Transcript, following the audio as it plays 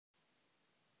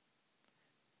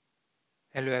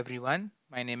Hello everyone,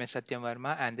 my name is Satyam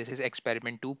Verma and this is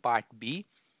experiment 2 part B,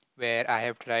 where I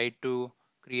have tried to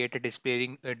create a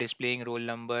displaying roll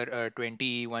number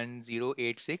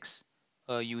 201086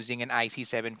 using an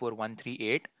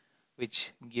IC74138,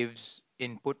 which gives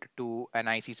input to an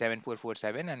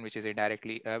IC7447 and which is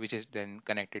then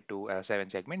connected to a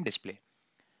 7-segment display.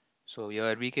 So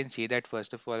here we can see that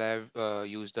first of all I've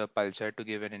used the pulsar to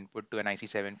give an input to an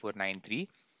IC7493,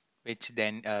 which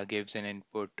then gives an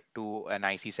input to an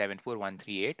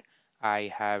IC74138.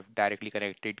 I have directly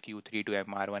connected Q3 to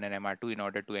MR1 and MR2 in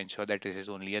order to ensure that this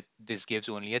gives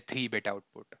only a 3-bit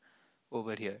output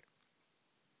over here.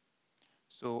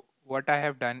 So what I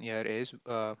have done here is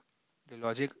the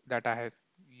logic that I have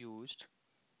used.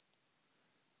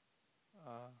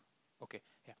 Uh, okay,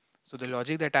 yeah. So the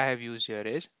logic that I have used here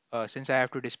is since I have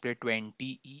to display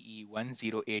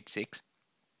 20EE1086,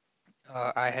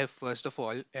 I have first of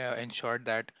all ensured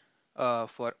that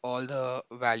for all the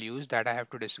values that I have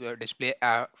to display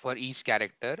for each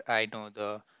character, I know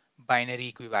the binary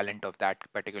equivalent of that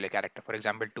particular character. For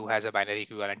example, 2 has a binary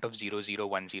equivalent of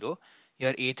 0010.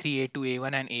 Here A3, A2,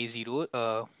 A1, and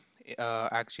A0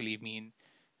 actually mean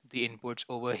the inputs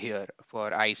over here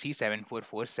for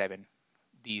IC7447,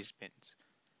 these pins.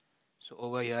 So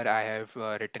over here, I have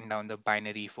written down the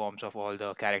binary forms of all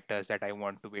the characters that I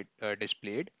want to be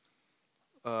displayed,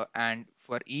 and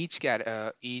for each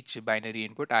binary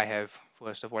input, I have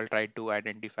first of all tried to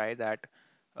identify that,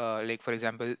 like for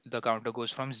example, the counter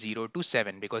goes from 0 to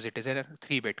 7 because it is a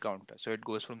 3-bit counter. So it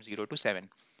goes from 0 to 7.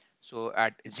 So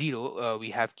at 0,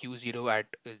 we have Q0 at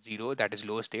 0, that is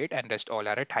low state, and rest all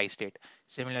are at high state.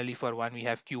 Similarly, for 1, we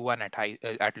have Q1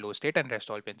 at low state, and rest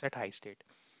all pins at high state.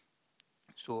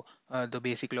 So the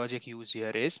basic logic used here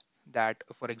is that,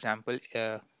 for example,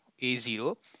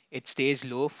 A0, it stays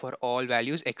low for all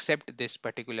values except this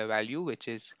particular value, which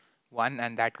is 1,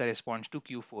 and that corresponds to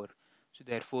Q4. So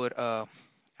therefore,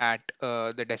 at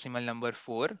the decimal number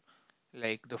 4,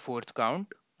 like the fourth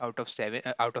count out of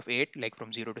 8, like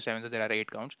from 0 to 7, so there are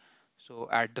 8 counts. So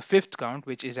at the fifth count,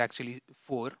 which is actually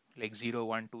 4, like 0,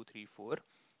 1, 2, 3, 4,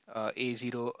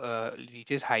 A0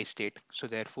 reaches high state. So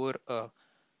therefore,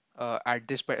 at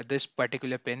this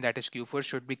particular pin, that is Q4,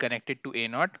 should be connected to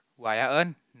A0 via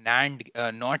a NAND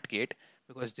NOT gate,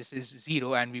 because this is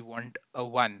 0 and we want a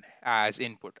 1 as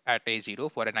input at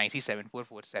A0 for an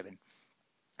IC7447.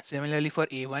 Similarly, for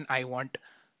A1, I want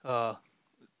uh,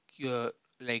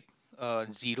 like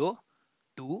 0,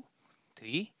 2,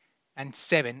 3, and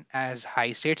 7 as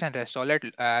high states and rest all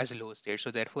as low states.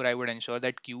 So therefore, I would ensure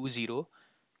that Q0,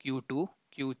 Q2,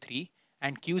 Q3,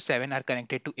 and Q7 are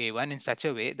connected to A1 in such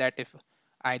a way that if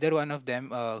either one of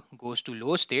them goes to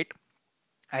low state,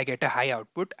 I get a high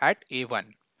output at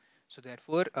A1. So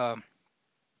therefore,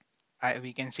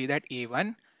 we can see that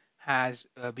A1 has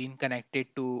been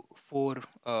connected to 4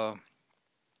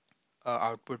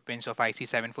 output pins of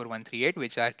IC74138,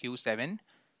 which are Q7,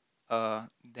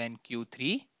 then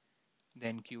Q3,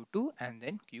 then Q2, and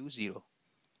then Q0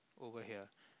 over here,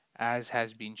 as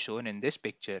has been shown in this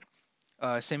picture.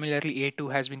 Similarly,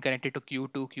 A2 has been connected to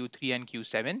Q2, Q3, and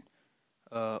Q7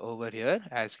 over here,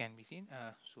 as can be seen.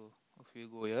 So if you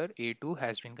go here, A2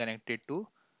 has been connected to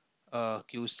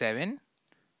Q7,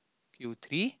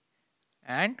 Q3,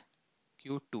 and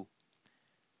Q2.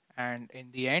 And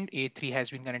in the end, A3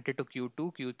 has been connected to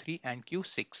Q2, Q3, and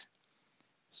Q6.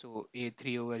 So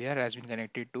A3 over here has been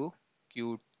connected to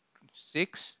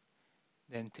Q6,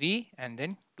 then 3, and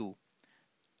then 2.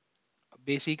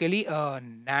 Basically, a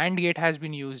NAND gate has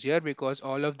been used here because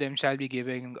all of them shall be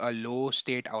giving a low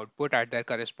state output at their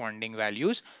corresponding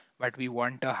values, but we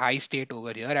want a high state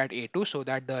over here at A2 so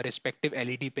that the respective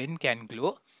LED pin can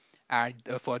glow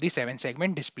for the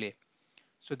 7-segment display.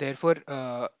 So therefore,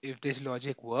 if this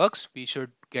logic works, we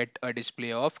should get a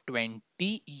display of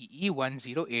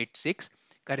 20EE1086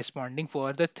 corresponding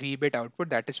for the 3-bit output,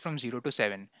 that is from 0 to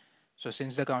 7. So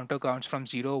since the counter counts from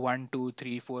 0, 1, 2,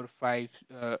 3, 4, 5,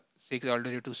 6 all the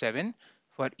way to 7,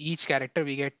 for each character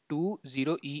we get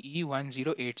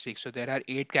 20EE1086. So there are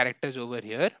 8 characters over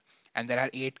here and there are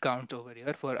 8 counts over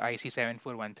here for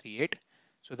IC74138.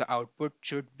 So the output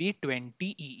should be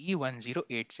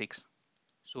 20EE1086.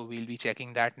 So we'll be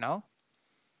checking that now.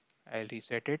 I'll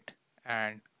reset it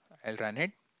and I'll run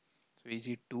it. So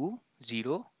EG2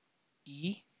 0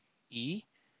 E E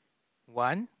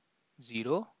 1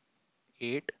 0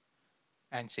 8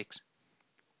 and 6.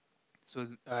 So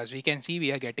as we can see,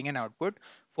 we are getting an output.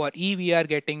 For E, we are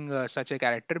getting such a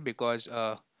character because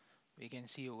we can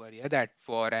see over here that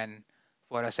for a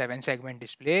 7-segment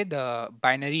display, the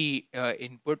binary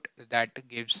input that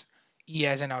gives E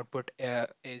as an output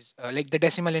is like the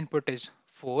decimal input is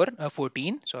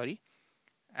 14, sorry,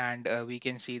 and we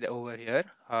can see the over here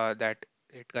that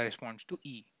it corresponds to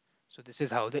E. So this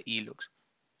is how the E looks.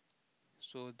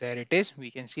 So there it is.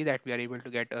 We can see that we are able to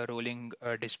get a rolling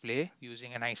display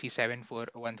using an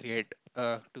IC74138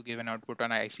 to give an output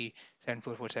on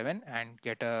IC7447 and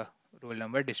get a roll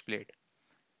number displayed.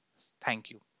 Thank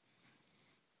you.